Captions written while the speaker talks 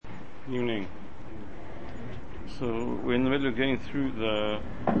Evening. So we're in the middle of going through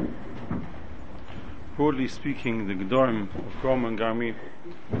broadly speaking, the Gedorim of Gromo and Garmi,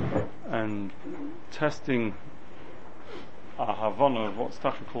 and testing our Havana of what's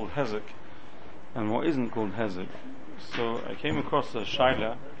called Hezek and what isn't called Hezek. So I came across a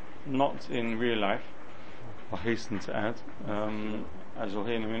Shaila, not in real life, I hasten to add, as you'll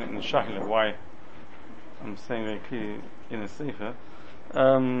hear in a minute in the Shaila, why I'm saying very clearly in a Sefer.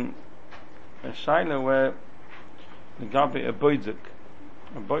 A Shaila where the Gabi a boiduk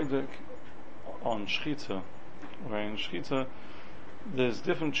on Shchita, where in Shchita there's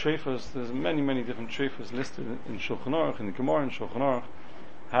different treifas, there's many different treifas listed in Shulchan Aruch, in the Gemara in Shulchan Aruch.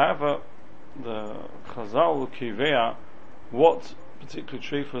 However, the Chazal Kivea what particular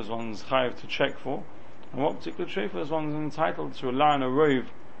treifas one's chayav to check for, and what particular treifas one's entitled to rely on a rove,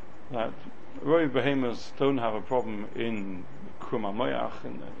 that rove behemoths don't have a problem in Kruma Moyach,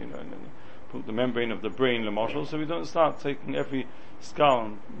 in the membrane of the brain, Lamashal, so we don't start taking every skull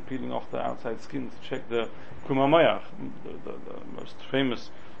and peeling off the outside skin to check the Kruma Moyach. The most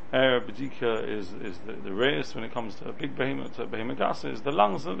famous area of B'dika is the rarest when it comes to a big behemoth, to a behemoth gasa, is the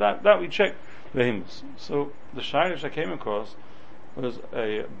lungs, so that we check behemoths. So the shayrish I came across was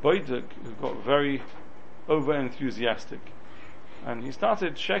a boiduk who got very over enthusiastic, and he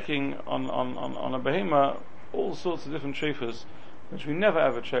started checking on a behemoth all sorts of different treifas which we never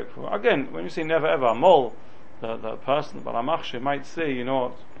ever check for. Again, when you say never ever, a mole, the person, the balamachshe, might say,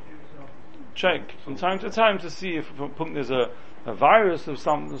 check from time to time to see if there's a virus of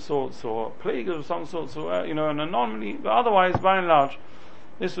some sort, or a plague of some sort, an anomaly, but otherwise, by and large,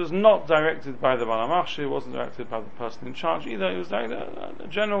 this was not directed by the balamachshe, it wasn't directed by the person in charge either, it was like a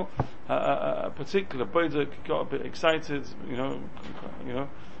general, particular boiduk got a bit excited,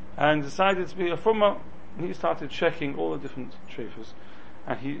 and decided to be a fumma. He started checking all the different treifas,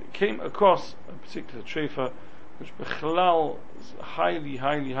 and he came across a particular treifa which b'chalal is highly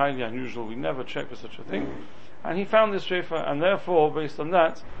unusual. We never check for such a thing, and he found this treifa, and therefore, based on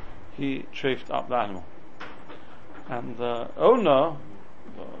that, he treifed up the animal. And the owner,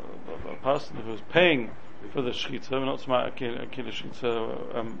 the person who was paying for the shchita, not to my killer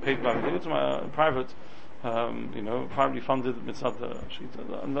shchita paid by the to my private, privately funded mitzvah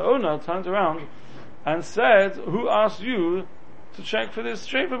shchita, and the owner turned around and said, "Who asked you to check for this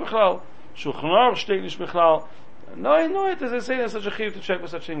treifa b'chalal? Shulchan Aruch steht nicht b'chalal." No, it doesn't say there's such a chiyuv to check for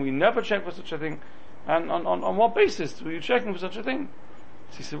such a thing. We never check for such a thing. And on what basis were you checking for such a thing?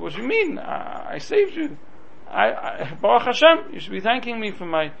 So he said, "What do you mean? I saved you. Baruch Hashem, you should be thanking me for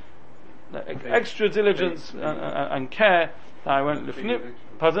my extra diligence and care that I went lifnim."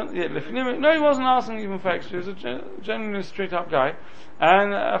 Pardon? Yeah, lifnim. No, he wasn't asking even for extra. He was a genuinely straight up guy.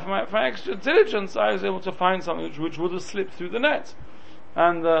 And for my extra diligence, I was able to find something which would have slipped through the net.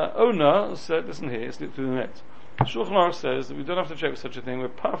 And the owner said, "Listen here, it slipped through the net." Shulchan Aruch says that we don't have to check for such a thing. We're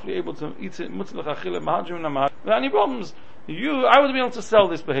perfectly able to eat it without any problems. I would have been able to sell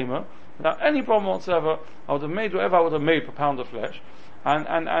this behemoth without any problem whatsoever. I would have made whatever I would have made per pound of flesh. And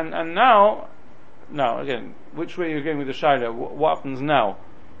now again, which way you're going with the shaila? What happens now?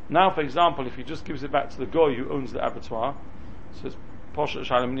 Now, for example, if he just gives it back to the goy who owns the abattoir, so it's Poshet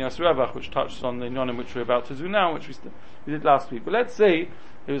Shalom Nias Revach, which touches on the inyanim which we're about to do now, which we did last week. But let's say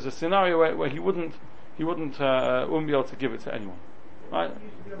it was a scenario where he wouldn't be able to give it to anyone. Right?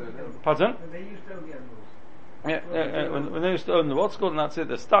 Pardon? When they used to own the animals. When they used to own the what's called, and that's it.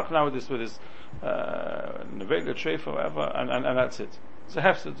 They're stuck now with this nevela treifa or whatever, and that's it. It's a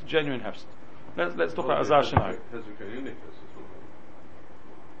hefset, a genuine hefset. Let's talk about Azar Shenai.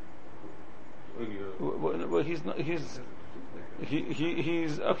 Well, he's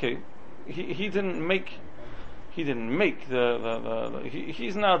okay. He didn't make the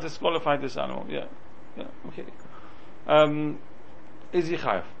he's now disqualified this animal. Yeah, okay. Is he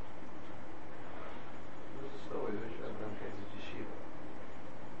chayav?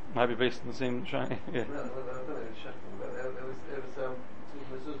 Might be based on the same shayla. Yeah. No, I don't know if it's shocking, but there was two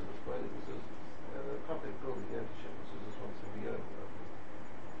mezuzahs, the public building, you have to check mezuzahs once every year.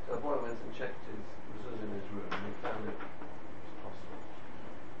 So a boy went and checked his mezuzah in his room, and he found it was possible.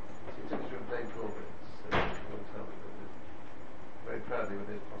 So he took it to a blade Corbett, so he won't tell me, but very proudly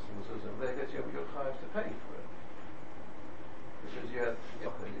with his possible mezuzah. But I guess you're chayav to pay for it. Because you had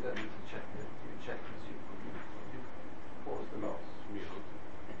yochel, you don't need to check it, you check because you caused the loss.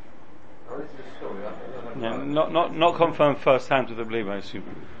 Oh, this is a story. Not confirmed first hand to the believer, I assume.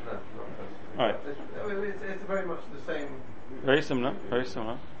 No, not first. All right. It's very much the same. Very similar.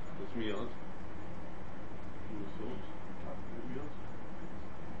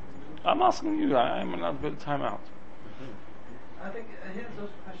 I'm asking you. I'm allowed a bit of time out. I think here's also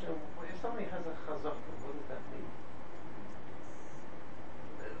a question: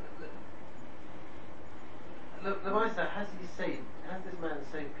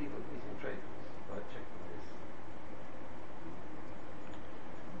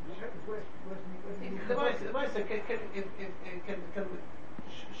 the Maisa,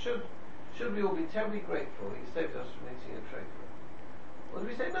 should we all be terribly grateful that he saved us from eating a trefa? Or do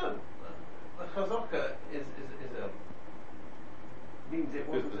we say no? The chazaka is a means it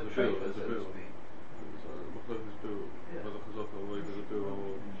wasn't a trefa, so to speak.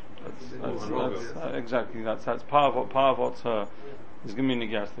 That's exactly that's part of what is giving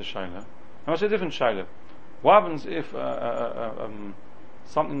against the shaila. Now it's a different shaila. What happens if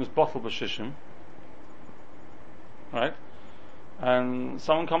something was bottled b'shishim, right? And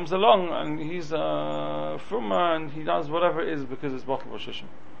someone comes along and he's fruma and he does whatever it is because it's bottled b'shishim.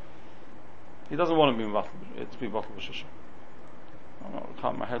 He doesn't want to be bottled b'shishim.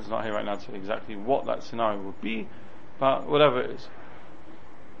 My head's not here right now to say exactly what that scenario would be, but whatever it is,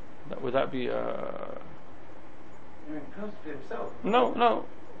 would that be? Himself. No,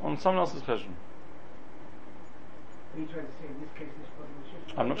 on someone else's question. Are you trying to say in this case this bottle of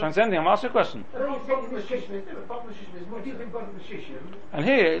shishim? I'm not trying to say anything. I'm asking a question. No, you're saying in this case what do you think bottle of shishim? And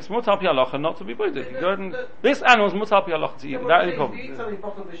here it's mutar pi halacha not to be boided. This animal is mutar pi halacha to eat without any problem. If you eat something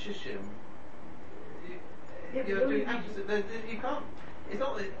bottled with shishim, you can't. It's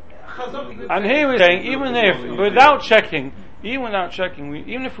not. And here we're saying, even without checking,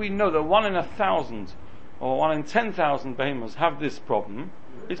 even if we know that 1 in 1,000 or 1 in 10,000 behemoths have this problem,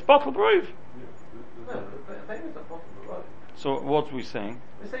 it's bottle proof. No, but behemoths are bottle proof. So what are we saying?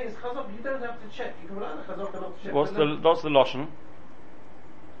 We're saying it's chazak. You don't have to check. You can rely on the chazak not to check. What's the lashon?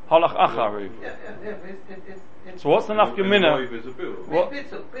 Halach acharuv. Yeah. So what's the nafkamina? What?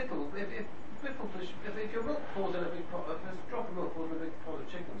 Bittul. If your milk falls in a big pot, if there's a drop of milk falls in a big pot of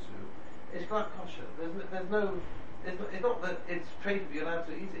chicken soup, it's like kosher. It's not that it's trade to be allowed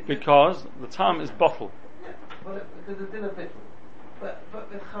to eat it. Because the time is bottle. Yeah, because it's in a bittul. But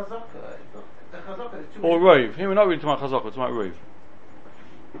the chazaka, the chazaka is too. Or rove. Here we're not really talking about chazaka, we're talking about rove.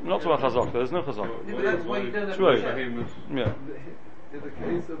 We're not talking about chazaka, there's no chazaka. Yeah, but that's why you don't have True. to check. Yeah. In the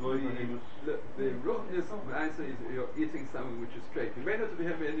case of the roughness of the answer is you're eating something which is straight. You may not have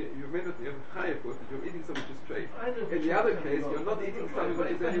chayav, but you're eating something which is straight. In the other case, you're not eating something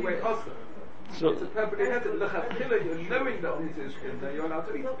which is anyway awesome. So it's a perfectly headed l'chachila. You're knowing that it is, and you're allowed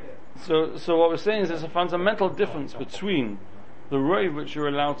to eat. So what we're saying is there's a fundamental difference between the roiv which you're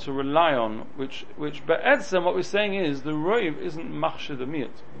allowed to rely on, which be'etzem, what we're saying is the roiv isn't machshir the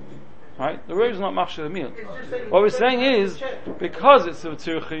miyat. Right? The roiv is not machshir the miyat. What we're saying is, because it's a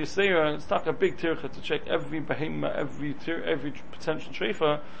tircha yisera, it's like a big tircha to check every behemah, every potential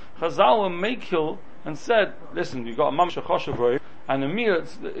treifa, Chazal were makil and said, listen, you've got a mamash a choshev roiv, and a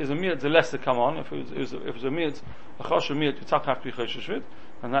miyat is a miyat the lesser come on. If it was a miyat, a choshev miyat, you tak have to be choshev,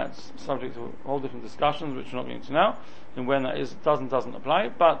 and that's subject to all different discussions, which we're not getting to now, and when that is doesn't apply.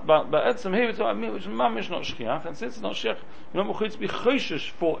 But etzem here we're talking about miyat which is mamish not shchiach, and since it's not shchiach, you're not mechutzed to be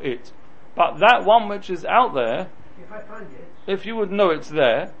choshev for it. But that one which is out there, if I find it, if you would know it's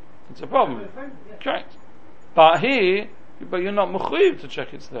there, it's a problem. Correct. But you're not mechuyev to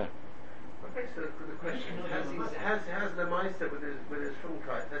check it's there. Okay, so the question has the Meister with his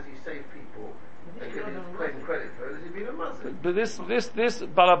Funkite, has he saved people and given credit for it? Has he been a Muslim? But this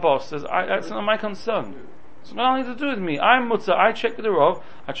balabos says, that's not my concern. It's not nothing to do with me. I'm mutter. I check with the Rav,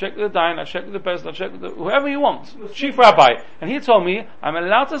 I check with the Dayan, I check with the Bezdin, I check with whoever you want, chief rabbi. And he told me I'm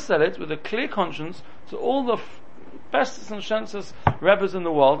allowed to sell it with a clear conscience to all the bestest and shensest rebbes in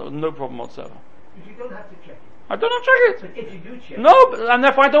the world with no problem whatsoever. But you don't have to check it. I don't have to check it. But if you do check No, and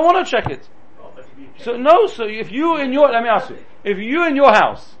therefore I don't want to check it. but if you check So if you in your, let me ask you, if you in your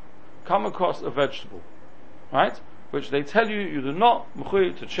house come across a vegetable, right, which they tell you do not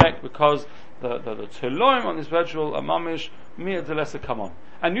mechuyev to check because the teloim on this vegetable are mamish mir de lesser come on,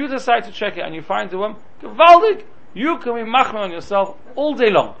 and you decide to check it and you find the one gewaldig, you can be machman on yourself all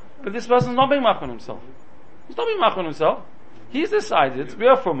day long, but this person's not being machman on himself. He's not being machman on himself. He's decided to be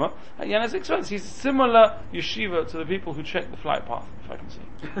a frumah at Yena's expense. He's similar yeshiva to the people who check the flight path, if I can see.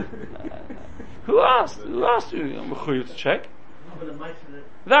 Who asked you mechuyev to check?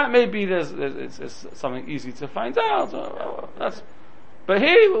 That may be it's something easy to find out. But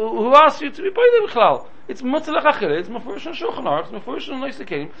here, who asked you to be boydei b'chlal? It's mutter l'chachila. It's mefurish in Shulchan Aruch. It's mefurish in Noisei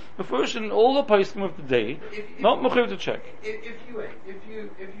Kelim. Mefurish in all the poskim of the day. Not mechuyev to check. If you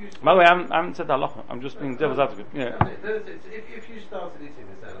By the way, I haven't said halacha. I'm just being devil's advocate. Yeah. If you started eating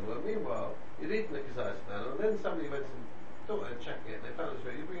this animal, and meanwhile you'd eaten the kazayas animal, and then somebody went and thought they'd check it, and they found it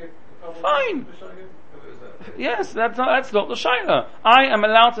was you bring it. Fine. Yes, that's not the shaila. I am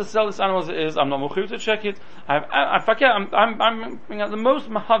allowed to sell this animal as it is. I'm not mechuyev to check it. I'm bringing out the most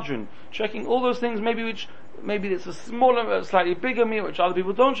mahadrin, checking all those things. Maybe it's a smaller, slightly bigger meat, which other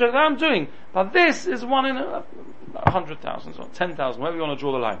people don't check. That I'm doing. But this is 1 in 100,000, or 10,000, wherever you want to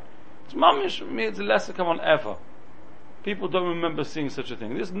draw the line. It's mamish, it's a lesser come on ever. People don't remember seeing such a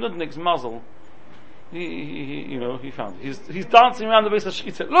thing. This Nudnik's muzzle, he found it. He's dancing around the base of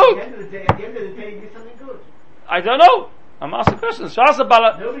Shechita. Look! At the end of the day, he did something good. I don't know. I'm asking questions.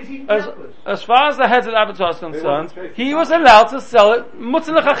 Nobody's eating apples. As far as the head of the abattoir is concerned, he was allowed to sell it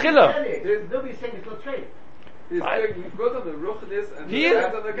mutter l'chachila. Nobody's saying it's not trade. He's going good on the ruchness and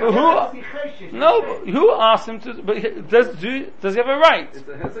who asked him to? But does he have a right?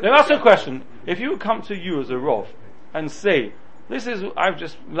 Let me ask you a question. If you come to you as a rov and say, I've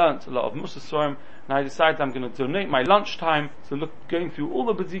just learnt a lot of Musa Sorim, and I decided I'm going to donate my lunchtime to going through all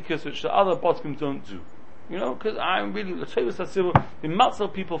the bedikas which the other botkim don't do. Because I'm really the matzal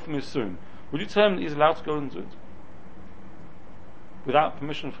people from Yisurim. Would you tell him that he's allowed to go and do it without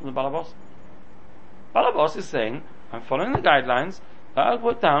permission from the balabos? Balabos is saying, I'm following the guidelines that I'll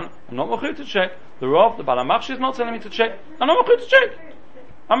put down. I'm not going to check. The Rav, the Balamachshi is not telling me to check. I'm not going to check.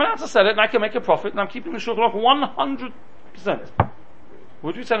 I'm allowed to sell it, and I can make a profit, and I'm keeping the shulchan off 100%.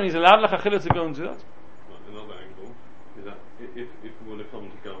 Would you tell him he's allowed l'chachila to go and do that? Another angle is that if we want to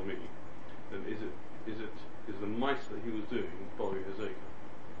come to Garmi, then is the mice that he was doing Bori Hazeka?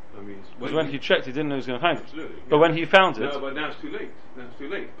 I mean, when he checked, he didn't know he was going to find it. Absolutely. But when he found it, no, but now it's too late.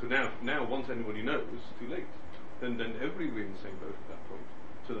 Because now once anybody knows, it's too late. Then everybody will be in the same boat at that point.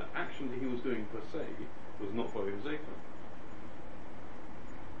 So the action that he was doing per se was not Bori Hazeka.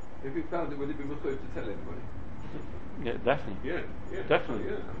 If he found it, would it be much to tell anybody? Yeah, definitely. Yeah,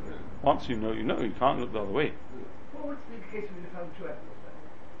 definitely. Yeah. Once you know. You can't look the other way. What would be the case when you found two animals like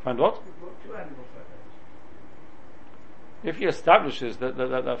that? Find what? Two animals like that. If he establishes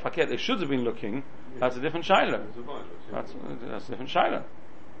that fakir they should have been looking, that's a different shaila. That's a different shaila.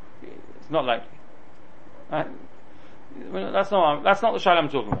 It's not likely. That's not the shaila I'm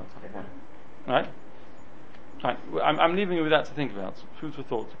talking about. Right? I'm leaving you with that to think about. Food for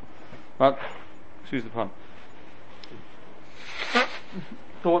thought. But excuse the pun.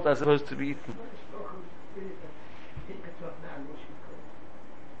 Thought as opposed to be eaten.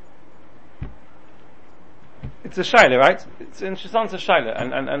 It's a shaila, right? It's in Shisan's a shaila,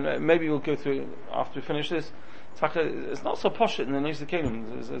 and maybe we'll go through after we finish this. It's not so posh in the Nisa Kingdom.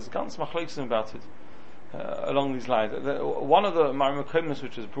 There's ganz machloksim about it along these lines. One of the Marimakomis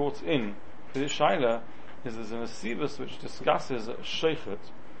which is brought in for this shaila is there's an asivus which discusses a sheikhet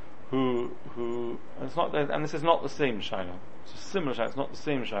who and it's not, and this is not the same shaila. It's a similar shaila. It's not the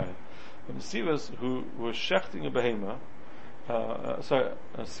same shaila. But the asivus who was shechting a behema.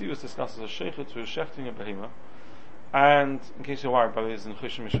 Sivus discusses a sheikhet who is shechting a behema, and in case you're worried, by the way, it's in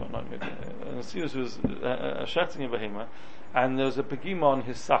Chushim Mishpat, not maybe. And Sivus was shechting a behema, and there was a begima on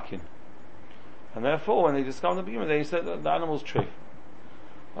his sakin, and therefore when they discovered the begima, they said that the animal's treif.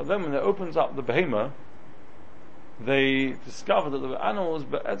 But then when it opens up the behema, they discover that the animal was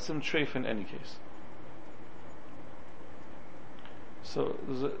be'etzim treif in any case. So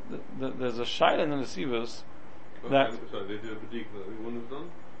there's a shaila in the Sivus. That sorry, they did a bediq that everyone has done?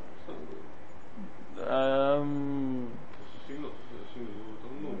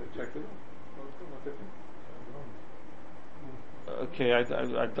 Okay,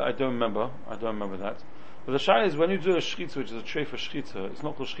 I don't remember that. But the shayla is when you do a shchitza, which is a tray for shchitza, it's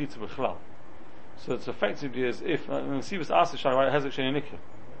not called shchitza b'chlal. So it's effectively as if when Sivus asks the shayla, why hezek sheni nikah?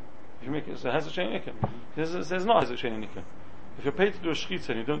 If you make it, it's a hezek sheni nikah. There's not hezek sheni nikah. If you're paid to do a shchitza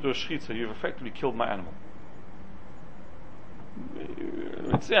and you don't do a shchitza, you've effectively killed my animal.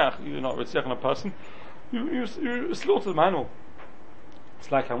 You're not ritziach on a person. You slaughtered my animal.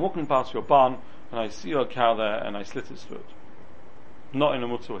 It's like I'm walking past your barn and I see your cow there and I slit its throat. Not in a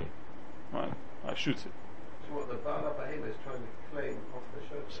mutter way, right? I shoot it. So what the Baal Bahema is trying to claim off the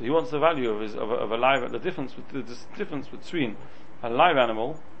show. So he wants the value of a live. The difference between a live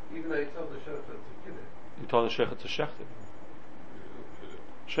animal. Even though he told the shofet to kill it. He told the shechet to shecht it.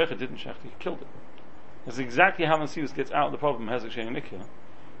 Shechet didn't shecht it. He killed it. That's exactly how Mesius gets out of the problem. Hezek Sheni Nikah.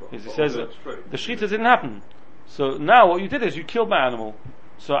 Is he says that the shita didn't happen. So now what you did is you killed my animal.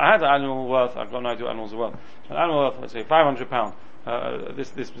 So I had an animal worth. I've got no idea what animals are worth. An animal worth, let's say, £500.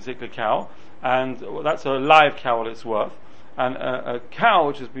 This particular cow, and that's a live cow. What it's worth, and a cow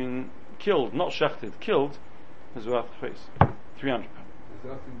which has been killed, not shechted, killed, is worth £300.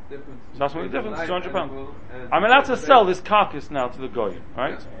 That's what the difference. £200. I'm allowed to sell this carcass now to the goy,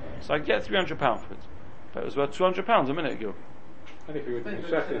 right? So I get £300 for it. But it was worth £200 a minute ago. And if it would have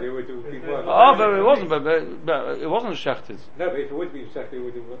been shechted, it would have been worth. Oh, but it wasn't. But it wasn't shechted. No, but if it would have been shechted, it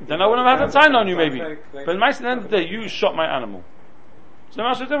would have. Then I wouldn't have had a sign on you, maybe. But at the end of the day, you shot my animal. So let me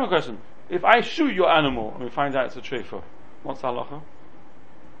ask you a different question. If I shoot your animal and we find out it's a treifa, what's the halacha?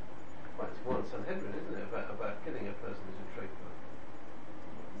 Well, it's one Sanhedrin, isn't it? About killing a person who's a treifa.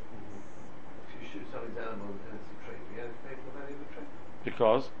 animal and it's a trait, you have to pay for the value of the trait.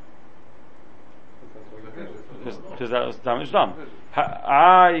 Because Because that was damage done.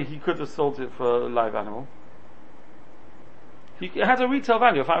 He could have sold it for a live animal. It has a retail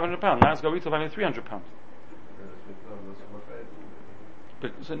value of £500. Now it's got a retail value of £300.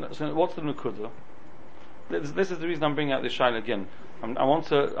 So what's the nukuda? This is the reason I'm bringing out this shaila again. I want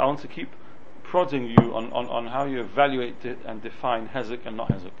to keep prodding you on how you evaluate and define hezek and not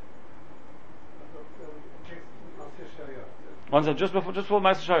hezek. One second, just before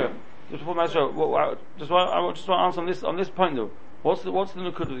Master Shaya, I just want to answer on this point though. What's the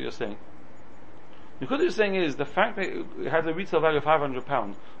nukuda that you're saying? The nukuda you're saying is the fact that it had a retail value of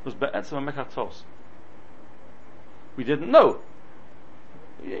 £500 was be'etzem a mekatos. We didn't know.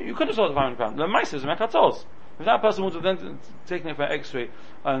 You could have sold it for £500. The mice is a mekatos. If that person would have then taken it for an X-ray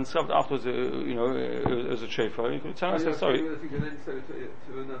and shoved it afterwards, as a trefa, you could tell us, sorry. You can then sell it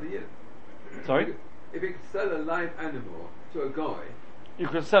to another year. Sorry? If you could sell a live animal to a guy, you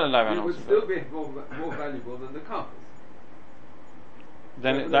could sell a live animal. It would still be more valuable than the carcass.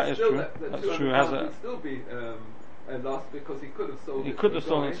 Then so that is true. That's true. It would still be a loss because he could have sold. He could have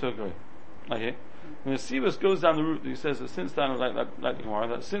sold it to a guy. Okay. When the Sivas goes down the route, he says that since the animal, like the Gemara,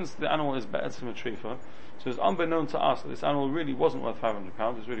 that since the animal is better than a trefa, so it's unbeknown to us that this animal really wasn't worth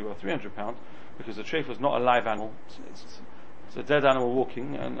 £500. It's really worth £300 because the trefa is not a live animal. It's a dead animal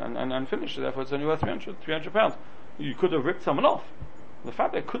walking and finished. Therefore, it's only worth £300. You could have ripped someone off. The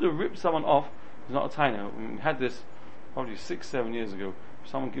fact that it could have ripped someone off is not a taina. We had this probably 6-7 years ago. If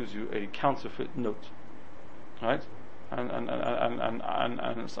someone gives you a counterfeit note, right? And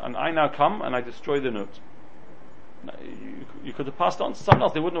I now come and I destroy the note. You could have passed it on to someone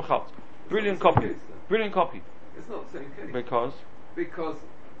else. They wouldn't have helped. Brilliant copy. Brilliant copy. It's not the same case. Because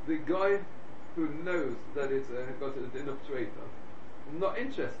the guy who knows that it's got enough traitor, not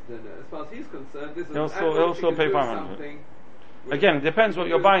interested in it. As far as he's concerned, this is he'll still pay £500. Again, it depends what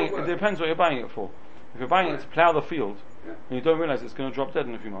you're buying. It depends what you're buying it for. If you're buying it to plough the field, and you don't realise it's going to drop dead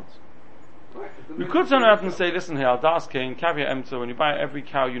in a few months. Right. You could turn around and say, listen here, Aldas Kane, caveat emptor, when you buy every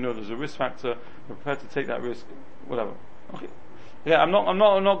cow you know there's a risk factor, you're prepared to take that risk, whatever. Okay. Yeah, I'm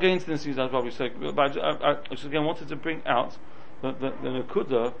not getting into this as probably say, but I just again wanted to bring out the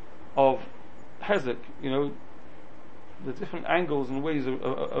nakuda of hezek, the different angles and ways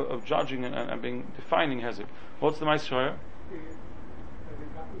of judging and defining hezek. What's the Ma'aseh?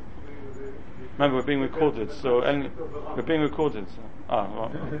 Remember, we're being recorded, so we're being recorded.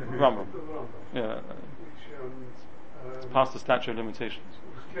 Rumble. Yeah. It's past the statute of limitations.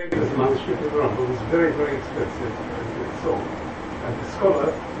 This manuscript of the Rumble was very, very expensive and sold. And the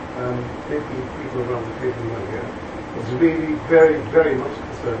scholar, maybe people around the table know here, was really very, very much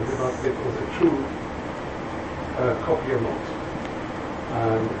concerned about if it was a true copy or not.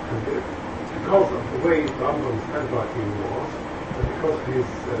 And because of the way Rambam's handwriting was, and because of his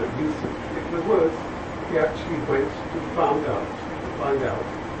use of particular words, he actually went to find out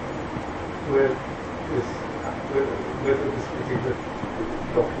whether this particular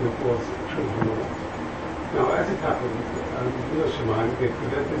document was true or not. Now, as it happened, Yerushalayim, they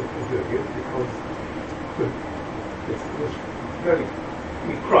prevented him from doing it because it was very,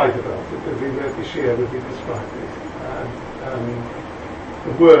 he cried about it, and we read the share that he described it, and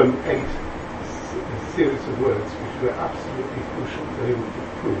the worm ate a series of words which were absolutely crucial for him to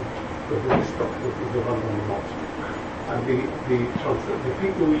prove whether this document was the one or not. And the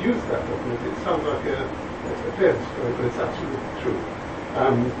people who used that document, it sounds like a fairy story, but it's absolutely true.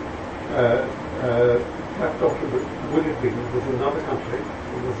 That document would have been, it was in another country,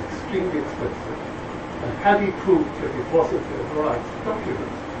 it was extremely expensive. And had he proved that it wasn't a right document,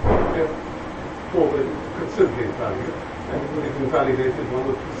 it would have fallen considerably in value, and it would have invalidated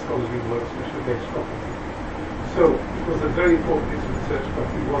one of the scholarly works which were based on it. So it was a very important piece of research, but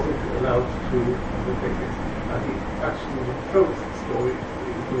he wasn't allowed to undertake it. And he actually told us the story.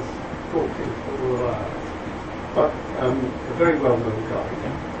 It was talked in for all our eyes. But a very well-known guy.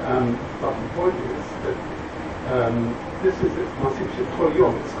 But the point is that this is a Masipship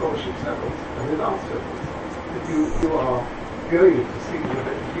Koyom in scholarship circles and in our circles. If you are going to see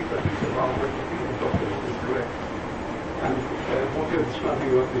whether the people of our the document is correct. And what you're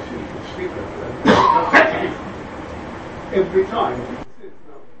describing about this is Shvita. Every time.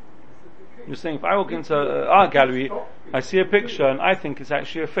 You're saying if I walk into an art gallery, I see a picture and I think it's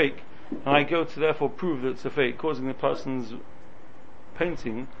actually a fake, and I go to therefore prove that it's a fake, causing the person's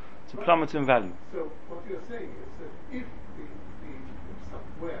painting to plummet in value. So what you're saying is that if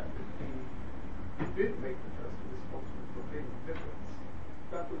he did make the person responsible for paying the difference,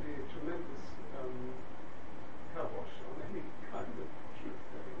 that would be a tremendous kibosh on any kind of truth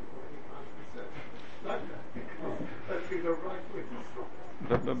telling or any kind of research. Like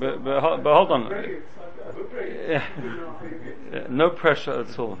but hold on. No pressure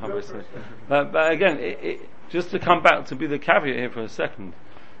at all, how I say. But again, just to come back to be the caveat here for a second,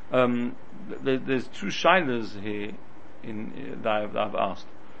 there's two shilas here that I've asked.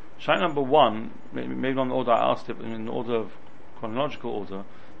 Shaila number one, maybe not in the order I asked it, but in the order of chronological order.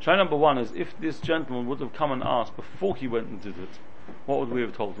 Shaila number one is, if this gentleman would have come and asked before he went and did it, what would we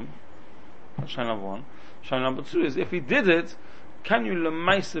have told him? That's Shaila number one. Shaila number two is, if he did it, can you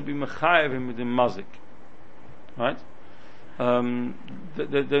lemaisa be mechayev him with the mazik? Right?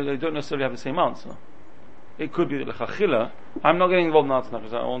 They don't necessarily have the same answer. It could be that l'chachila. I'm not getting involved in answer now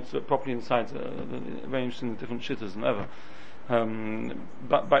because I want to properly insight very interesting different shittas than ever.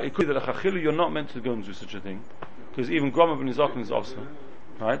 But it could be that l'chachila you're not meant to go and do such a thing, because even Gromo and Garmi is also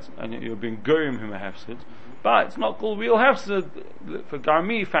right, and you're being goyim him a hefsid. But it's not called real hefsid for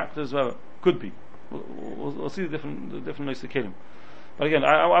Garmi factors. Whatever could be. We'll see the different Neisakalim. But again,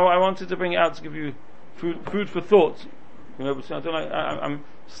 I wanted to bring it out to give you food for thought. You know, but I'm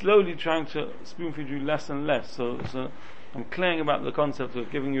slowly trying to spoon feed you less and less. So I'm clearing about the concept of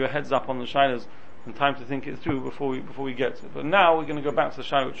giving you a heads up on the shilas and time to think it through before we get to it. But now we're going to go back to the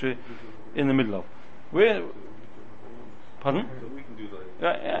shilah which we're in the middle of. Pardon? We can do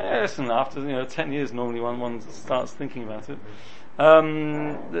that. Yeah, listen, after 10 years normally one starts thinking about it.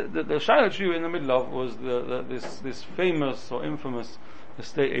 The shilah which we were in the middle of was this famous or infamous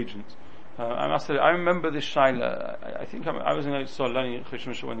estate agent. I must say, I remember this shilah. I think I was in Eretz learning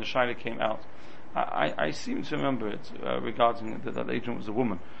Cheshire when the shilah came out. I seem to remember it regarding that agent was a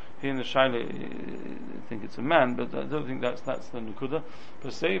woman. Here in the shilah, I think it's a man, but I don't think that's the nukuda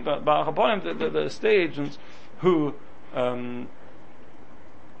per se. But upon him, the estate agents who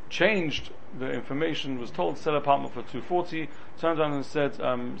changed the information, was told to sell an apartment for 240, turned around and said,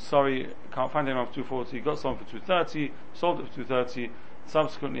 sorry, can't find anyone for 240, got someone for 230, sold it for 230.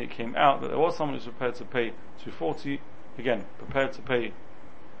 Subsequently it came out that there was someone who was prepared to pay 240, again, prepared to pay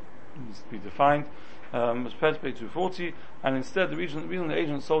needs to be defined, was prepared to pay 240, and instead the reason the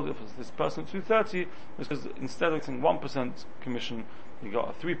agent sold it for this person 230 was because instead of getting 1% commission, he got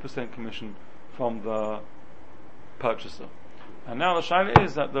a 3% commission from the purchaser. And now the shaila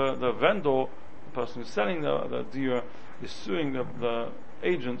is that the vendor, the person who's selling the deer, is suing the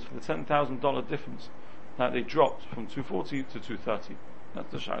agent for the $10,000 difference that they dropped from 240 to 230. That's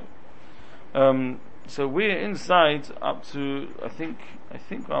the shaila. So we're inside up to I think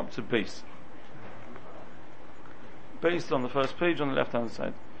we're up to base. Based on the first page on the left hand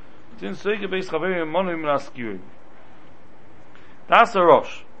side. That's a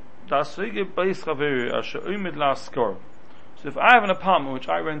rosh. So if I have an apartment which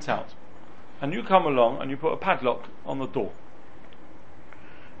I rent out, and you come along and you put a padlock on the door,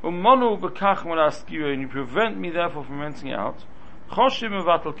 and you prevent me therefore from renting it out, the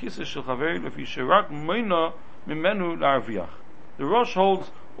Rosh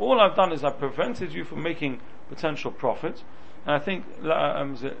holds, all I've done is I've prevented you from making potential profit. And I think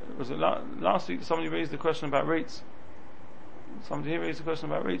was it last week somebody raised the question about rates. Somebody here raised the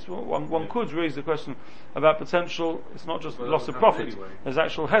question about rates. Well, one could raise the question about potential. It's not just loss of profit. Anyway. There's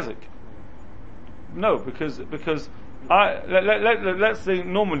actual hezek. No, because let's say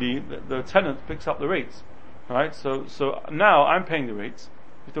normally the tenant picks up the rates, right? So now I'm paying the rates.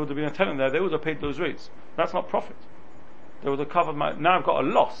 If there would have been a tenant there, they would have paid those rates. That's not profit. They would have covered now I've got a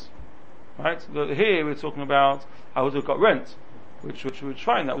loss, right? Here we're talking about I would have got rent, which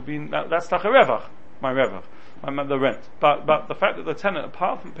fine. That would be that's tacharevach, my revach. The rent, but the fact that the tenant,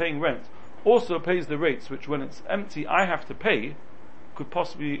 apart from paying rent, also pays the rates, which when it's empty I have to pay, could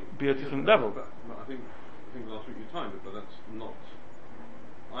possibly be a different level. But I think last week you timed it, but that's not.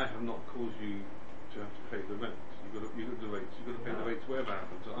 I have not caused you to have to pay the rent. You got the rates. You got to pay the rates wherever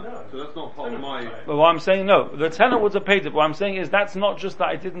happens. So that's not part of my. But what I'm saying, no, the tenant would have paid it. What I'm saying is that's not just that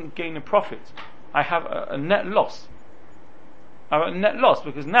I didn't gain a profit. I have a net loss. I have a net loss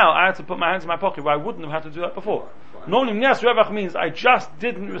because now I had to put my hands in my pocket where I wouldn't have had to do that before. Normally, Mnias Revach means I just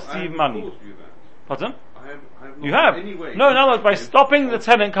didn't receive money. You that. Pardon? I have you have. Anyway, no, in other words, by stopping the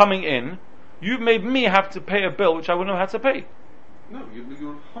tenant coming in, you've made me have to pay a bill which I wouldn't have had to pay. No, you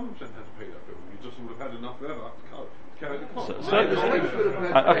 100% had to pay that bill. You just would have had enough Revach to carry the cost.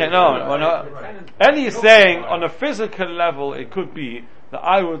 Okay, no. Eddie's saying on a physical level it could be that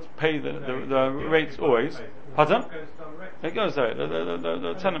I would pay the rates always. Pardon? It goes direct.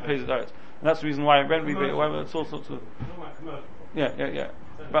 The tenant pays it direct, and that's the reason why rent rebate, whatever. It's all sorts of. Yeah.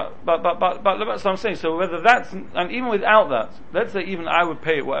 But that's what I'm saying. So whether that's, and even without that, let's say even I would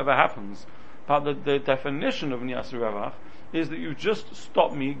pay it whatever happens. But the definition of Mnias Revach is that you just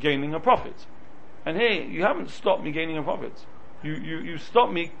stop me gaining a profit, and here you haven't stopped me gaining a profit. you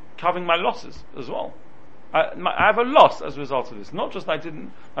stop me covering my losses as well. I have a loss as a result of this. Not just my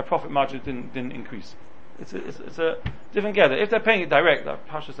profit margin didn't increase. It's a different gather. If they're paying it direct,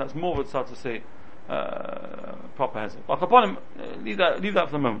 that's more what start to say proper hezek. But upon him, leave that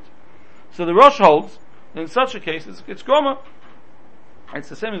for the moment. So the Rosh holds in such a case it's Gromo. It's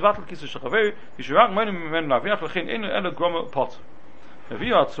the same as Vatal Kisu Shachaveri. Yishurak Monim Mimenu Laviach Lechin Inu Elo Gromo Pot. And the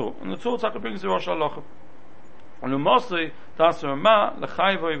Tzur Tzaka brings the Rosh Halacha. And the Mosri Das Rama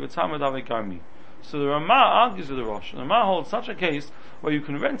Lechayvoi V'Tamad Ave Garmi. So the Rama argues with the Rosh. The Rama holds such a case where you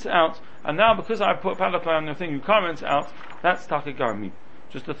can rent it out, and now because I put padlock on the thing, you can't rent it out. That's Taka Garmi.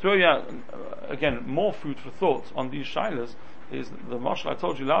 Just to throw you out again, more food for thought on these shilas is the mashal I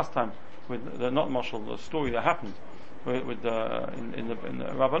told you last time with the not mashal, the story that happened with in the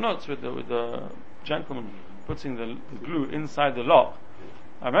Rabbanot with the gentleman putting the glue inside the lock.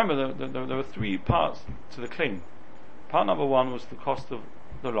 I remember there were three parts to the claim. Part number one was the cost of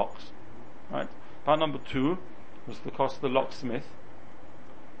the locks, right? Part number two was the cost of the locksmith.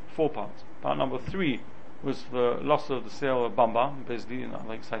 4 parts. Part number 3 was the loss of the sale of Bamba, basically, and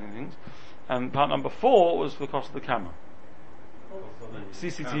other exciting things. And part number 4 was the cost of the camera.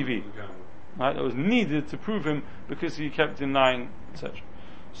 CCTV. Right? That was needed to prove him because he kept denying, etc.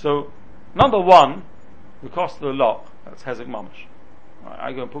 So, number 1, the cost of the lock, that's Hezek Mamash. Right?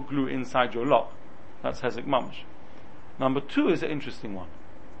 I go and put glue inside your lock, that's Hezek Mamash. Number 2 is an interesting one.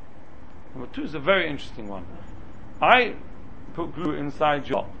 Number 2 is a very interesting one. I put glue inside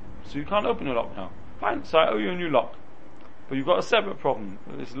your lock, so you can't open your lock now. Fine, so I owe you a new lock. But you've got a separate problem.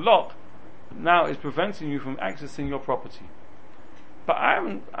 This lock now is preventing you from accessing your property. But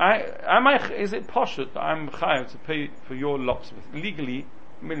is it poshut that I'm chayav to pay for your locksmith? Legally,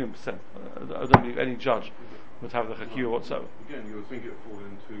 1,000,000%. I don't believe any judge would have the chakir whatsoever. Again, you would think it would fall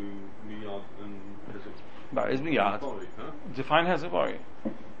into miyad and hezek. That is miyad. Define hezek bari.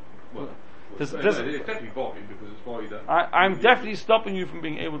 Well, it's definitely body because it's body that. I'm definitely stopping you from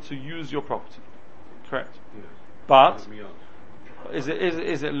being able to use your property. Correct. Yes. But is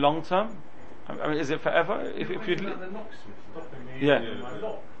it long term? I mean, is it forever? If you the locksmith stopping me yeah. my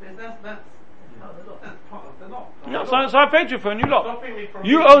lock. That's part of the lock. No, so I paid you for a new lock. Stopping me from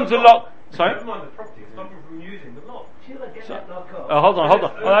You owned the lock. Sorry. Never mind the property. Stopping me from using the lock. Till I get that lock up. Hold on.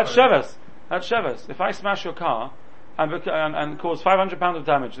 Oh, that's Sheves. That's Sheves. If I smash your car and cause £500 of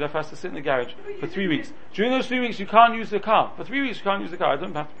damage, therefore has to sit in the garage for 3 weeks. During those 3 weeks, you can't use the car. For 3 weeks, you can't use the car. I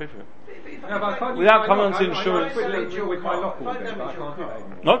don't have to pay for it. Without coming to insurance. With my lock all day, but I can't do that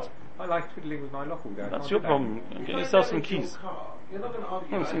anymore. What? I like twiddling with my lock all day. That's your problem. Get yourself some keys. You're not going to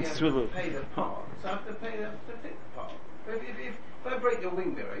argue about you have to pay the part. So I have to pay to fix the part. If I break your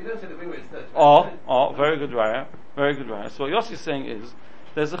wing mirror, you don't say the wing mirror is 30%. Very good raya. Very good raya. So what Yossi is saying is,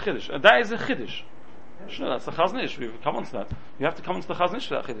 there's a chiddush. That is a chiddush. Sure, that's the chaznish. We've come on to that. You have to come on to the chaznish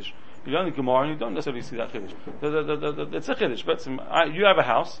for that chiddush. You learn the Gemara and you don't necessarily see that chiddush. It's a chiddush. But you have a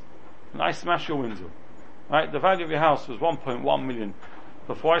house, and I smash your window. Right? The value of your house was 1.1 million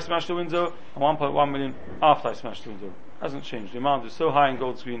before I smashed the window, and 1.1 million after I smashed the window. Hasn't changed. The amount is so high in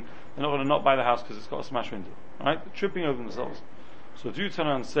gold screen, they're not going to not buy the house because it's got a smash window. Right? They're tripping over themselves. So do you turn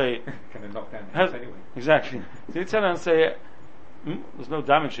around and say, can they knock down the house anyway? Exactly. Do you turn around and say, there's no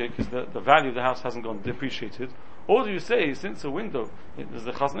damage here because the value of the house hasn't gone depreciated? Or do you say, since the window, there's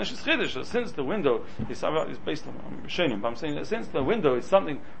the chaznish is chiddush, that since the window is based on Rishonim, but I'm saying that since the window is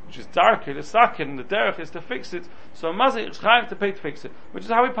something which is darker, it's socket, and the derech is to fix it, so mazik is chayav to pay to fix it, which is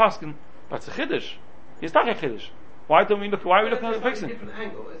how we paskin. But it's a chiddush. It's not a chiddush. Why are we looking at the fixing? It's a different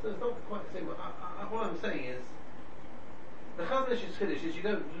angle. It's not quite the same. What I'm saying is, the chaznish is chiddush is you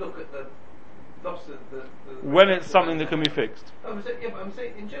don't look at the loss of the when it's something that can be fixed. I'm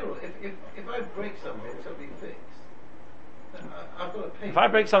saying in general, if I break something fixed, I've got to pay. If I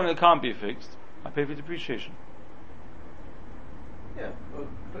break something that can't be fixed, I pay for depreciation. Yeah,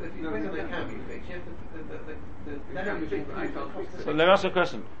 but if you break something that can be fixed, you have to the damage includes the cost of So let me ask you a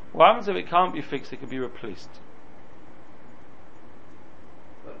question. What happens if it can't be fixed, it can be replaced?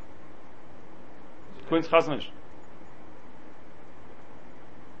 Queen's chaznish.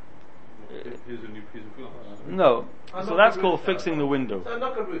 Here's a new piece of glass. No. So that's called fixing the window. So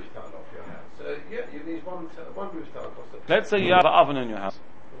knock a roof tile off your house. So yeah, you need one roof tile costs. Let's say you have an oven in your house,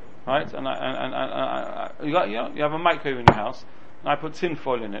 right? And you have a microwave in your house, and I put tin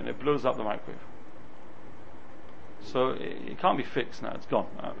foil in it, and it blows up the microwave. So it can't be fixed now; it's gone.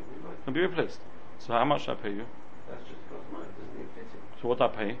 It can be replaced. So how much should I pay you? That's just cost money. It doesn't need fitting. So what do I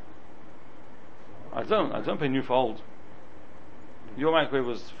pay? I don't pay new for old. Your microwave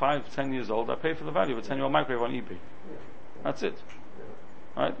was 5-10 years old. I pay for the value of a 10-year-old microwave on eBay. That's it.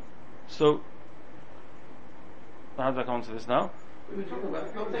 Right? So how do I come on to this now? We were talking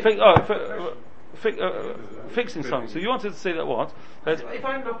about Fixing something. So you wanted to say that what? That if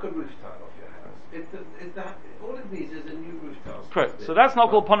I knock a roof tile off your house, is that all it needs is a new roof tile? correct. So that's not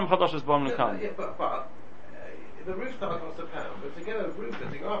called Ponim Chadash's Bom Lekan. Yeah, but the roof tile costs £1, but to get a roof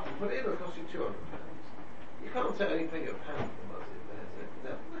that you go off and put it in, it'll cost you £200. You can't say anything of £1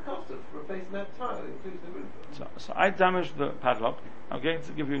 the cost of replacing that tile includes the roof. So I damaged the padlock. I'm going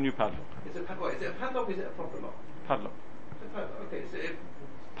to give you a new padlock. Is it a padlock? Is it a padlock or is it a proper lock? Padlock. It's a padlock. Okay, so if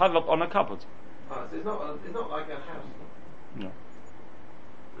Padlock on a cupboard. so it's not like a house. No.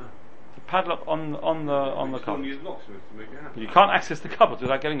 The padlock on the Someone cupboard. use locksmiths to make it happen. But you can't access the cupboard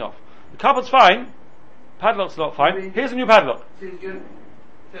without getting off. The cupboard's fine. Padlock's not fine. Here's a new padlock. So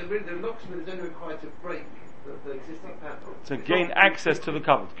really the locksmith is only required to break the existing padlock To gain access to the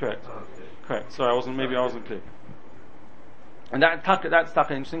cupboard. Correct. Oh, okay. Correct. Sorry, I wasn't clear. And that's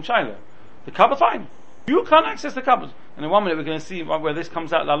an interesting shaila. The cupboard's fine. You can't access the cupboard. And in 1 minute we're going to see where this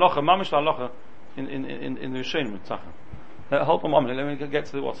comes out. La locha, mamish la locha, in the Rishonim. Hold on 1 minute. Let me get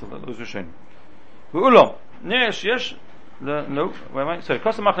to those Rishonim. Ve'ulam ne'esh yesh where am I? Sorry,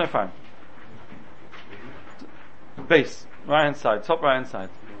 kosa machne fine. Base, right hand side, top right hand side.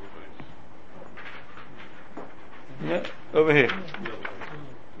 Yeah, over here.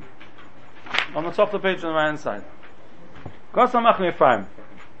 On the top of the page on the right hand side. Kosa machne fine.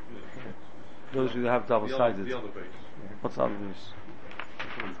 Those who have double sided. The other base. What's the other base?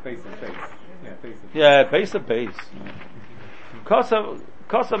 It's base of base. Yeah, base of Yeah, base of base.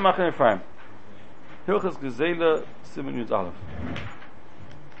 Kosa machne fine. Hilchas Gezela Siman Yud Aleph.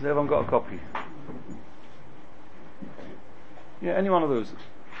 Has everyone got a copy? Yeah, any one of those.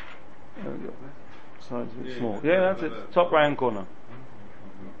 There we go. So it's a bit small. Yeah, that's it. Top right hand corner.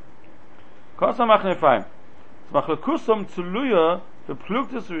 Kosa machne fine. Machlakusam tuluya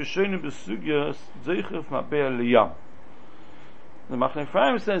beplugtes rishonim besugya zeichef mabel liyam. The Machnei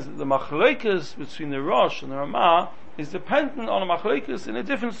Ephraim says that the machlekes between the Rosh and the Ramah is dependent on a machlekes in a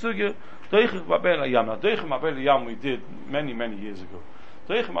different sugya. Zeichef mabel liyam. Now, zeichef mabel liyam we did many years ago.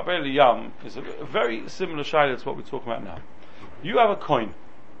 Zeichef mabel liyam is a very similar shayla to what we're talking about now. You have a coin,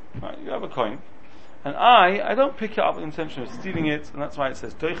 right? You have a coin, and I don't pick it up with the intention of stealing it, and that's why it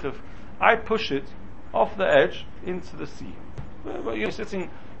says zeichef. I push it off the edge into the sea. But you're sitting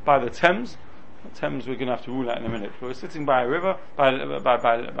by the Thames. The Thames we're going to have to rule out in a minute. But we're sitting by a river, by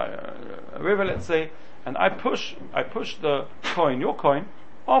a river, let's say, and I push the coin, your coin,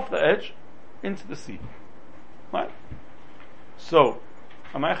 off the edge into the sea. Right? So,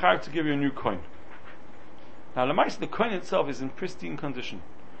 am I chayav to give you a new coin? Now, the coin itself is in pristine condition,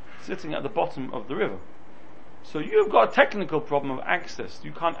 sitting at the bottom of the river. So you've got a technical problem of access.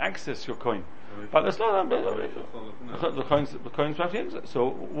 You can't access your coin. But there's not the coin's actually. So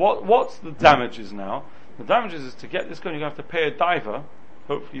what's the damages now? The damages is to get this coin. You're going to have to pay a diver,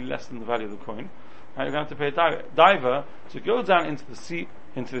 hopefully less than the value of the coin. And you're going to have to pay a diver to go down into the sea,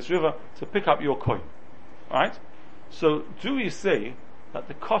 into this river, to pick up your coin. Right? So do we say that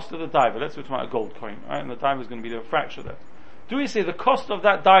the cost of the diver? Let's talk about a gold coin, right? And the diver is going to be a fraction of that. Do we say the cost of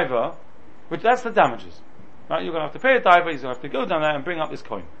that diver, which that's the damages? Right? You're going to have to pay a diver. He's going to have to go down there and bring up this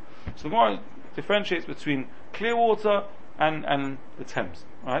coin. So the Gemara differentiates between clear water and the Thames,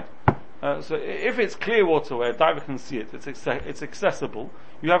 right? So if it's clear water where a diver can see it, it's accessible.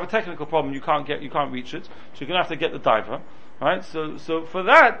 You have a technical problem, you can't reach it, so you're going to have to get the diver, right? So for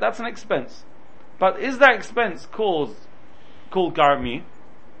that's an expense. But is that expense called Garmi,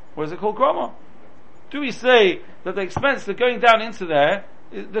 or is it called Gromo? Do we say that the expense of going down into there,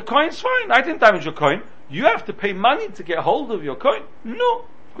 the coin's fine, I didn't damage your coin, you have to pay money to get hold of your coin? No,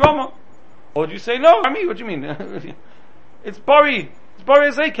 Gromo. Or do you say, no, Garmi, what do you mean? It's Bari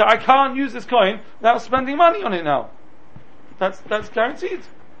Azeka, I can't use this coin without spending money on it now. That's guaranteed.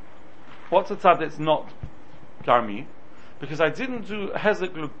 What's the tzad that's not Garmi? Because I didn't do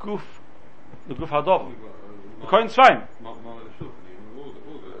Hezek L'guf Hadov. The coin's fine.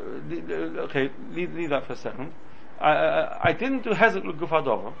 Okay, leave that for a second. I didn't do Hezek L'guf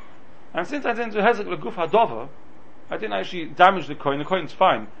Hadov. And since I didn't do Hezek L'guf Hadov, I didn't actually damage the coin's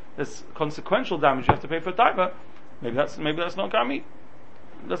fine. There's consequential damage you have to pay for a diver. Maybe that's not Garmi.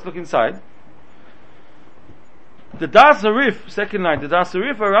 Let's look inside. The Das Arif, second line, the Das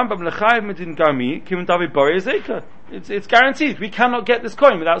Arif Rambam Lechayev Midin Garmi Kim David Bari Ezeka. It's guaranteed. We cannot get this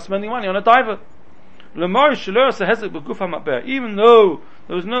coin without spending money on a diver. Lemar Shalor Sehezek B'Guf HaMatber. Even though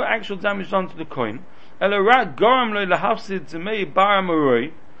there was no actual damage done to the coin, Elarat Goram Lo Lahafsid Zemei Bar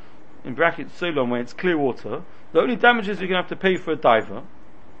Maroi, in brackets Solon, where it's clear water, the only damages you're going to have to pay for a diver,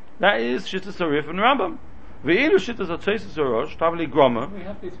 that is Shittas Arif and Rambam. Ve'ilu Shittas Atosis Orosh, Tavli Gromo. We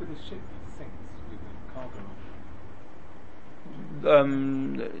have this with the ship that sinks with the cargo.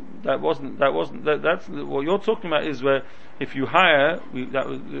 That's what you're talking about is where if you hire,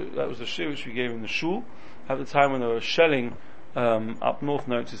 that was the shir which we gave in the shul at the time when they were shelling up north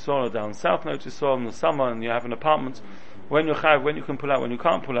Eretz Yisrael or down south Eretz Yisrael in the summer, and you have an apartment. When you chayav, when you can pull out, when you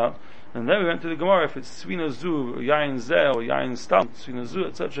can't pull out, and then we went to the Gemara. If it's svina zu, yain zeh, or yain stam, svina zu,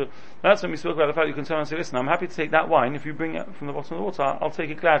 etc. That's when we spoke about the fact you can turn and say, "Listen, I'm happy to take that wine. If you bring it from the bottom of the water, I'll take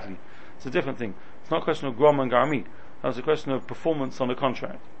it gladly." It's a different thing. It's not a question of Gromo and Garmi. That was a question of performance on the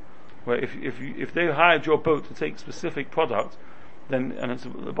contract. Where if they hired your boat to take specific product, then and it's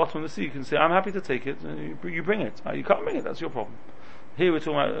at the bottom of the sea, you can say, "I'm happy to take it." And you bring it. You can't bring it. That's your problem. Here we're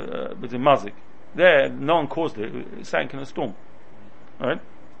talking about with the mazik. There, no one caused it. It sank in a storm. All right.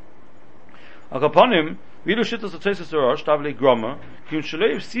 Upon him, but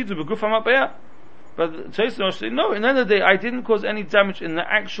Tosfos say, no, in the end of the day, I didn't cause any damage in the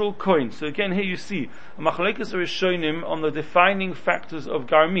actual coin. So again, here you see, a machlekes is showing him on the defining factors of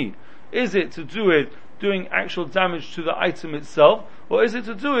Garmi. Is it to do with doing actual damage to the item itself, or is it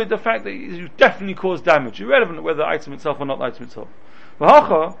to do with the fact that you definitely caused damage, irrelevant whether the item itself or not the item itself? When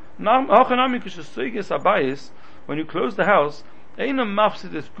you close the house, you're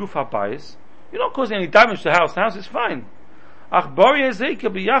not causing any damage to the house is fine. But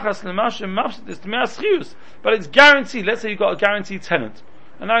it's guaranteed. Let's say you've got a guaranteed tenant,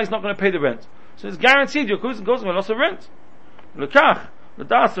 and now he's not going to pay the rent. So it's guaranteed you're causing a loss of rent. According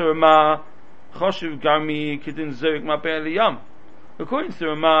to the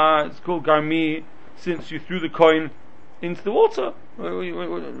Rama, it's called Garmi since you threw the coin into the water.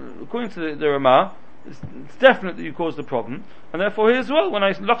 According to the Rama, it's definite that you caused the problem, and therefore here as well, when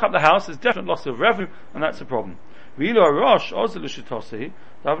I lock up the house, there's definite loss of revenue, and that's a problem. And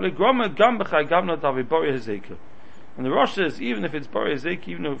the Rosh says, even if it's Bori Hezek,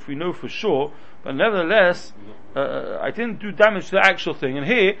 even if we know for sure, but nevertheless, I didn't do damage to the actual thing, and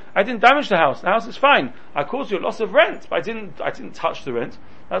here, I didn't damage the house. The house is fine. I caused you a loss of rent, but I didn't touch the rent.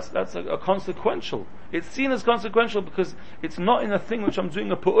 That's a consequential. It's seen as consequential because it's not in the thing which I'm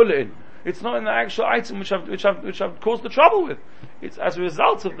doing a pu'ula in. It's not in the actual item which I've caused the trouble with. It's as a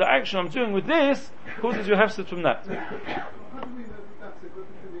result of the action I'm doing with this, causes you hefset from that. How do we know that that's a good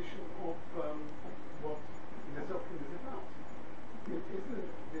definition of what Nezokim is about?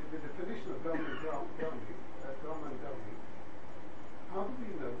 Isn't the definition of Gromo and Garmi, how do we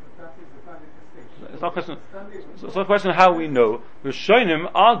know that is a valid distinction? It's not a question. It's not a question of how we know. We're showing him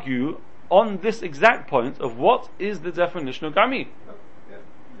argue on this exact point of what is the definition of Garmi.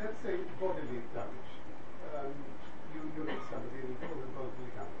 Let's say bodily damage. You hit somebody and you cause them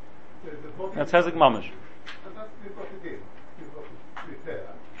bodily damage. That's Hezek Mamash. And that's you've got to do. You've got to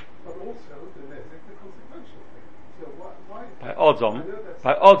repair, but also the nezek, the consequential thing. So why?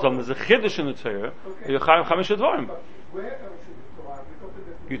 By Odom, there's a chiddush in the Torah. Okay. You're chayim chamish advarim. But where else in the Torah we got the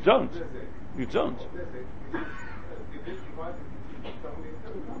definition? You don't. Nezek? You don't. Nezek, you did divide it into Garmi and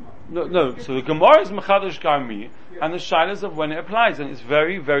Garmi. No. So the Gemara is Mechadash Garmi, and the shilas of when it applies, and it's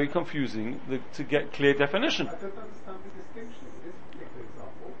very, very confusing to get clear definition. I don't understand the distinction in this particular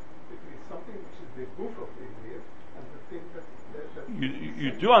example between something which is the book of the Indian and the thing that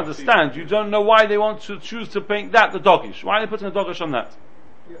you do understand. You don't know why they want to choose to paint that the dogish. Why are they putting a dogish on that?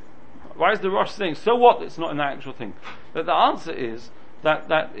 Yes. Why is the Rosh saying so what? It's not in the actual thing. But the answer is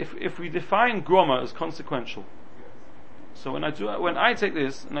that if we define Groma as consequential. So when I take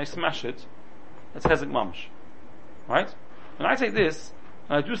this and I smash it, that's Hezek Mamash. Right? When I take this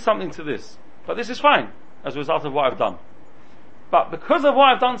and I do something to this, but this is fine as a result of what I've done. But because of what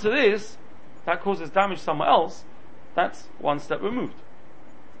I've done to this, that causes damage somewhere else, that's one step removed.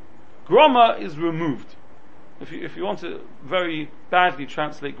 Groma is removed. If you want to very badly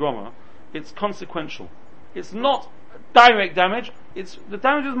translate Groma, it's consequential. It's not direct damage, the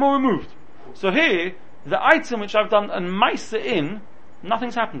damage is more removed. So here, the item which I've done and Maisa in,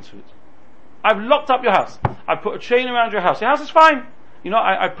 nothing's happened to it. I've locked up your house. I put a chain around your house. Your house is fine.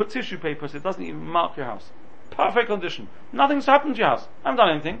 I put tissue paper so it doesn't even mark your house. Perfect condition. Nothing's happened to your house. I haven't done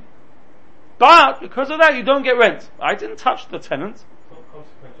anything. But because of that, you don't get rent. I didn't touch the tenant.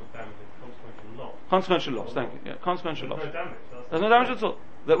 Consequential damage, consequential loss. Consequential loss. Thank you. Yeah, consequential loss. No damage. There's no damage at all.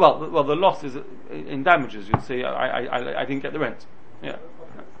 Well, the loss is in damages. You'd say I didn't get the rent. Yeah.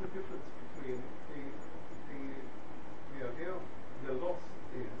 What's the difference between the idea of the loss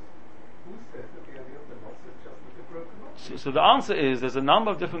is, who says that the idea of the loss is just that the broken loss? So the answer is there's a number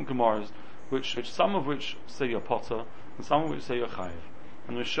of different Gemaras, which some of which say you're potter, and some of which say you're chayiv.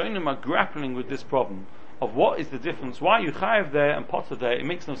 And the Rishonim are grappling with this problem of what is the difference, why you chayiv there and potter there. It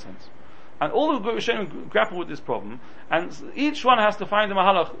makes no sense. And all the Rishonim grapple with this problem, and each one has to find a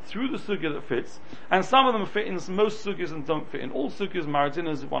mahalach through the sugya that fits, and some of them fit in most sugyas and don't fit in all sugyas. Maradina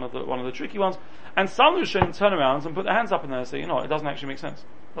is one of the tricky ones, and some of the Rishonim turn around and put their hands up in there and say, it doesn't actually make sense.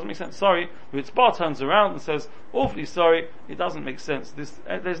 It doesn't make sense. Sorry, the Tzbar turns around and says, awfully sorry, it doesn't make sense.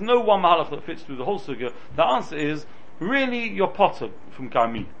 There's no one mahalach that fits through the whole sugya. The answer is, really, you're potter from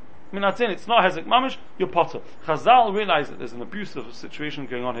Garmi. It's not Hezek Mamish, you're potter. Chazal realized that there's an abusive situation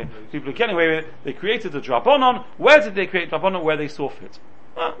going on here. People are getting away with it. They created the Drabonon. Where did they create Drabonon? Where they saw fit.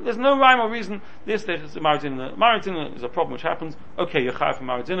 There's no rhyme or reason. This is Maradina. Maradina is a problem which happens. Okay, you're chayav for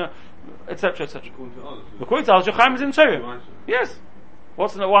Maradina, etc., etc. According to others, your chayim is in Torah. Yes.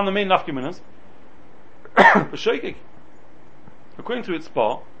 What's one of the main nafkiminas? B'shogig. According to its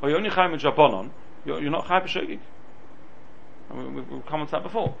bar, or you're only chayim with Drabonon, you're not chayav b'shogig. We've commented that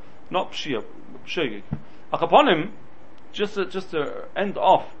before. Not Pshia, Pshogig. Akaponim, just to end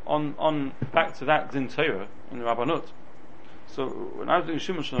off on back to that Din Torah in the Rabbanut. So when I was doing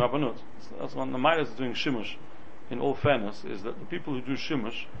Shimush in the Rabbanut, that's one of the miles of doing Shimush, in all fairness, is that the people who do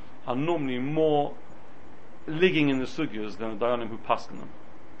Shimush are normally more ligging in the sugyas than the Dayanim who paskin them.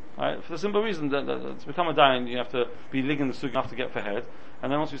 Right? For the simple reason that to become a Dayan, you have to be ligging the sugya enough to get for head,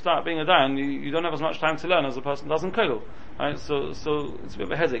 and then once you start being a Dayan, you don't have as much time to learn as a person does in Koil. Right? So it's a bit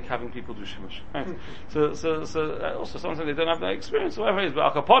of a headache having people do Shimush. Right? So also sometimes they don't have that experience, or whatever it is.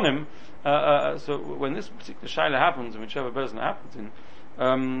 But Akaponim, so when this particular Shaila happens, in whichever Bezna it happens in,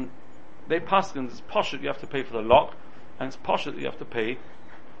 they paskin, it's posh that you have to pay for the lock, and it's posh that you have to pay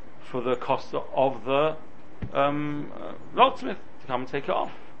for the cost of the locksmith to come and take it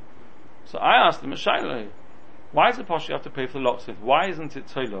off. So I asked them, why is it posh you have to pay for the locksmith? Why isn't it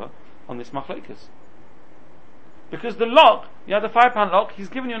Tola on this machlekes? Because the lock, you had a £5 lock, he's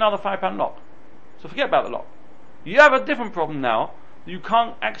given you another £5 lock. So forget about the lock. You have a different problem now. You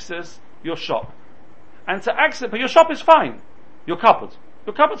can't access your shop. And to access, but your shop is fine. Your cupboard.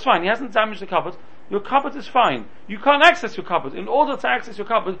 Your cupboard's fine. He hasn't damaged the cupboard. Your cupboard is fine. You can't access your cupboard. In order to access your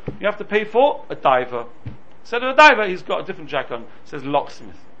cupboard, you have to pay for a diver. Instead of a diver, he's got a different jacket on. It says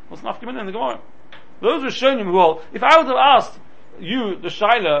locksmith. What's nafkamin in the Gemara? Those were showing him, well, if I would have asked you, the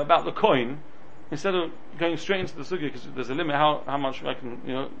Shaila, about the coin, instead of going straight into the sugya, because there's a limit how much I can,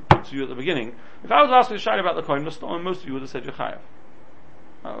 put to you at the beginning, if I would have asked you the Shaila about the coin, most of you would have said you're chayav.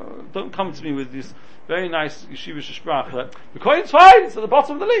 Don't come to me with this very nice yeshivish sprach that the coin's fine, it's at the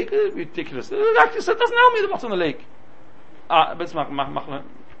bottom of the lake. Ridiculous. It actually doesn't help me at the bottom of the lake. But it's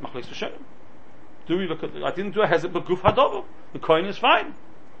machlekes to show. Do we look at I didn't do a hezek but guf hadover. The coin is fine.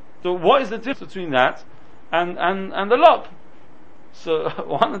 So what is the difference between that and the lock? So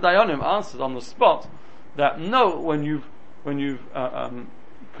one of the Dayanim answered on the spot that no, when you've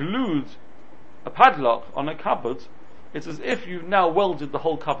glued a padlock on a cupboard, it's as if you've now welded the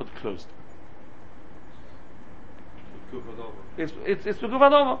whole cupboard closed. It's guf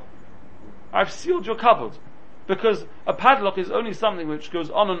hadover. I've sealed your cupboard, because a padlock is only something which goes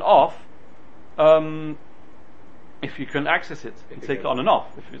on and off if you can access it and take it on and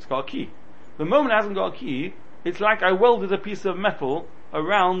off, if it's got a key. The moment it hasn't got a key, it's like I welded a piece of metal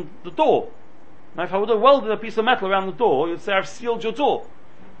around the door. Now if I would have welded a piece of metal around the door, you'd say I've sealed your door.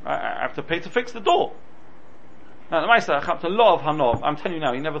 I have to pay to fix the door. Now the Meister a lot of Hanov, I'm telling you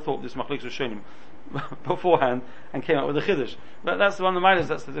now, he never thought this machlekes was shown him beforehand and came up with a chiddush. But that's the one of the minors,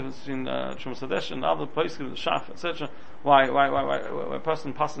 that's the difference between Shum Sadesh and other places, the Shach, etc. Why a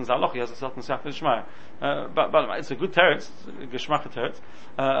person passes Zaloch, he has a certain Shach Shmaya. But it's a good teretz, Geschmacha teretz.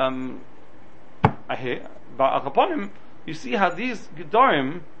 I hear. But upon him, you see how these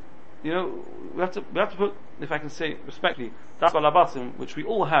Gedorim, we have to put, if I can say respectfully, that's Balabatim, which we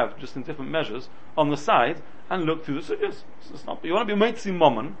all have, just in different measures, on the side, and look through the sugyas. You want to be Meitzi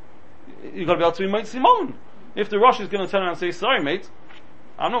Momon, you've got to be able to be Meitzi Momon. If the Rosh is going to turn around and say, sorry mate,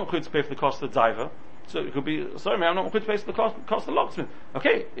 I'm not going to pay for the cost of the diver, so it could be, sorry mate, I'm not going to pay for the cost of the locksmith.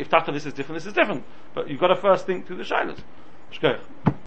 Okay, if Taka this is different, this is different. But you've got to first think through the Shailas.